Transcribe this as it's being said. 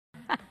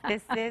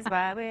This is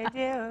what we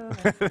do.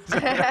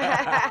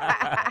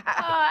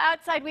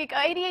 Outside week,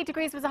 88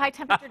 degrees was a high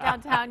temperature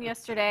downtown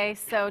yesterday,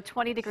 so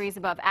 20 degrees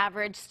above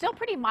average. Still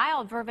pretty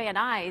mild for Van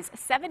Nuys,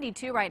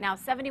 72 right now,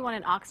 71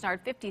 in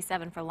Oxnard,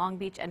 57 for Long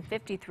Beach, and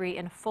 53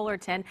 in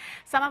Fullerton.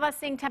 Some of us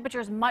seeing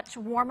temperatures much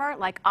warmer,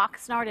 like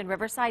Oxnard and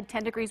Riverside,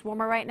 10 degrees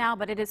warmer right now,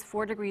 but it is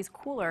 4 degrees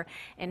cooler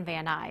in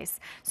Van Nuys.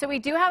 So we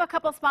do have a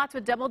couple spots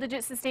with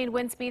double-digit sustained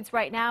wind speeds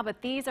right now,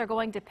 but these are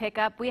going to pick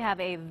up. We have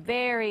a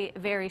very,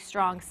 very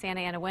strong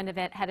Santa Ana wind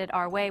event headed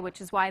our way,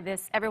 which is why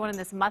everyone in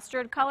this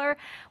mustard color,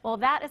 well,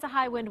 that is a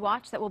high wind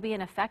watch that will be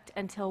in effect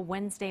until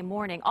Wednesday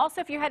morning.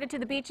 Also, if you're headed to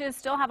the beaches,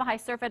 still have a high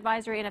surf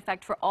advisory in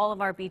effect for all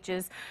of our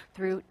beaches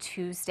through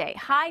Tuesday.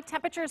 High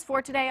temperatures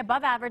for today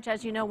above average,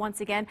 as you know,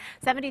 once again,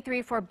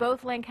 73 for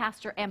both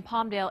Lancaster and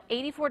Palmdale,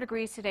 84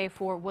 degrees today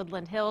for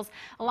Woodland Hills.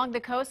 Along the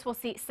coast, we'll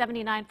see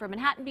 79 for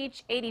Manhattan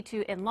Beach,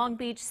 82 in Long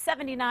Beach,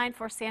 79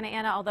 for Santa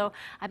Ana, although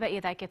I bet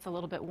you that gets a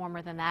little bit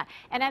warmer than that.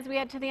 And as we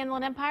head to the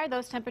Inland Empire,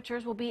 those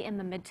temperatures will be in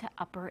the mid to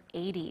upper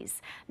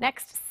 80s.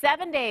 Next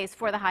 7 days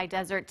for the high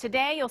desert.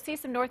 Today, you'll see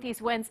some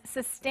northeast winds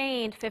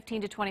sustained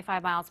 15 to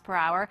 25 miles per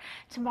hour.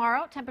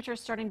 Tomorrow,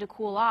 temperatures starting to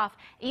cool off,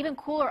 even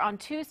cooler on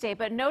Tuesday.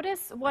 But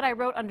notice what I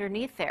wrote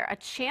underneath there. A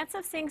chance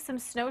of seeing some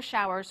snow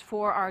showers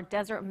for our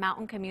desert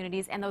mountain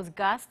communities and those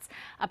gusts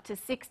up to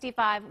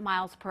 65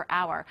 miles per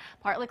hour.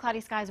 Partly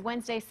cloudy skies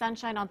Wednesday,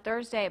 sunshine on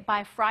Thursday.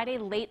 By Friday,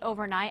 late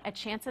overnight, a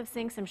chance of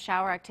seeing some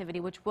shower activity,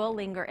 which will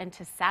linger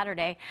into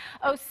Saturday.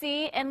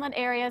 OC, inland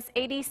areas,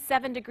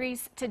 87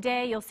 degrees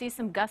today. You'll see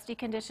some gusty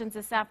conditions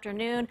this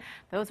afternoon.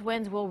 Those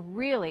winds will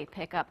really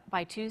pick up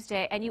by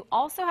Tuesday, and you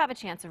also have a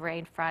chance of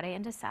rain Friday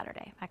into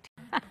Saturday. Back to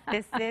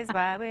This is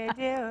what we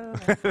do.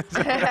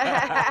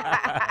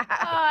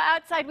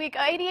 Outside week,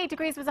 88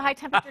 degrees was a high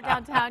temperature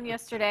downtown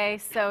yesterday,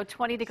 so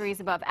 20 degrees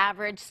above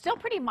average. Still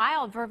pretty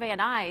mild for Van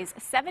Nuys,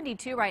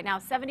 72 right now,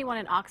 71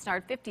 in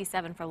Oxnard,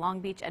 57 for Long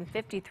Beach, and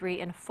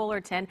 53 in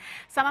Fullerton.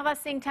 Some of us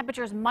seeing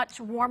temperatures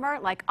much warmer,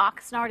 like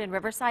Oxnard and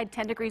Riverside,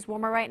 10 degrees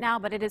warmer right now,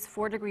 but it is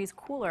 4 degrees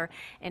cooler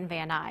in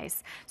Van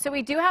Nuys. So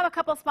we do have a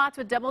couple spots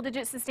with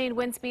double-digit sustained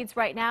wind speeds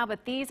right now,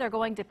 but these are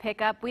going to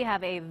pick up. We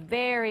have a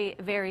very,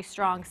 very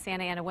strong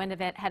Santa Ana wind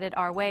event headed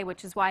our way,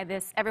 which is why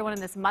everyone in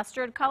this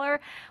mustard color,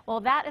 well,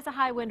 that is a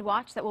high wind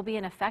watch that will be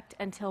in effect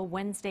until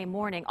Wednesday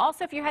morning.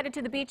 Also, if you're headed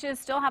to the beaches,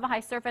 still have a high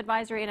surf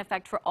advisory in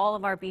effect for all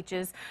of our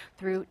beaches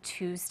through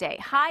Tuesday.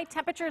 High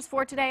temperatures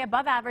for today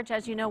above average,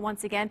 as you know,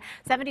 once again,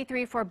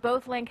 73 for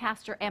both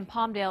Lancaster and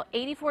Palmdale,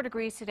 84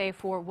 degrees today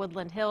for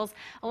Woodland Hills.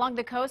 Along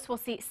the coast, we'll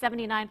see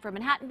 79 for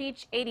Manhattan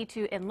Beach,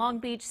 82 in Long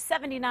Beach,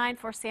 79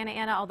 for Santa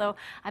Ana, although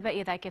I bet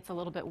you that gets a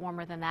little bit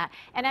warmer than that.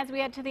 And as we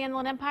head to the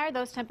Inland Empire,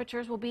 those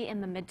temperatures will be in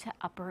the mid to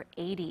upper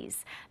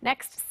 80s.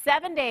 Next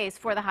 7 days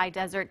for the high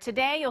desert.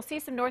 Today, you'll see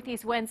some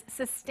northeast winds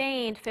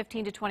sustained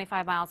 15 to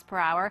 25 miles per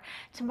hour.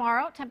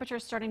 Tomorrow,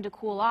 temperatures starting to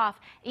cool off,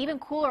 even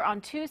cooler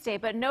on Tuesday.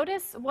 But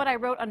notice what I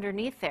wrote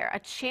underneath there. A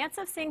chance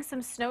of seeing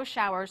some snow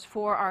showers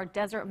for our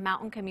desert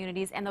mountain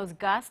communities and those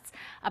gusts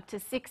up to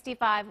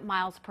 65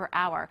 miles per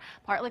hour.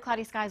 Partly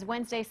cloudy skies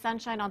Wednesday,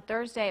 sunshine on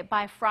Thursday.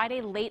 By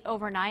Friday, late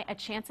overnight, a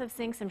chance of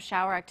seeing some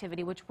shower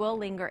activity, which will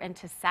linger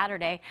into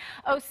Saturday.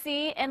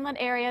 OC, inland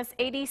areas,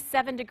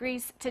 87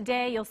 degrees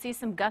today. You'll see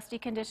some gusty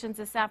conditions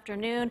this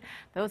afternoon.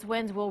 Those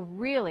winds will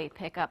really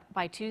pick up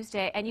by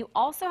Tuesday, and you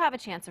also have a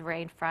chance of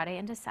rain Friday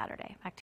into Saturday. Back to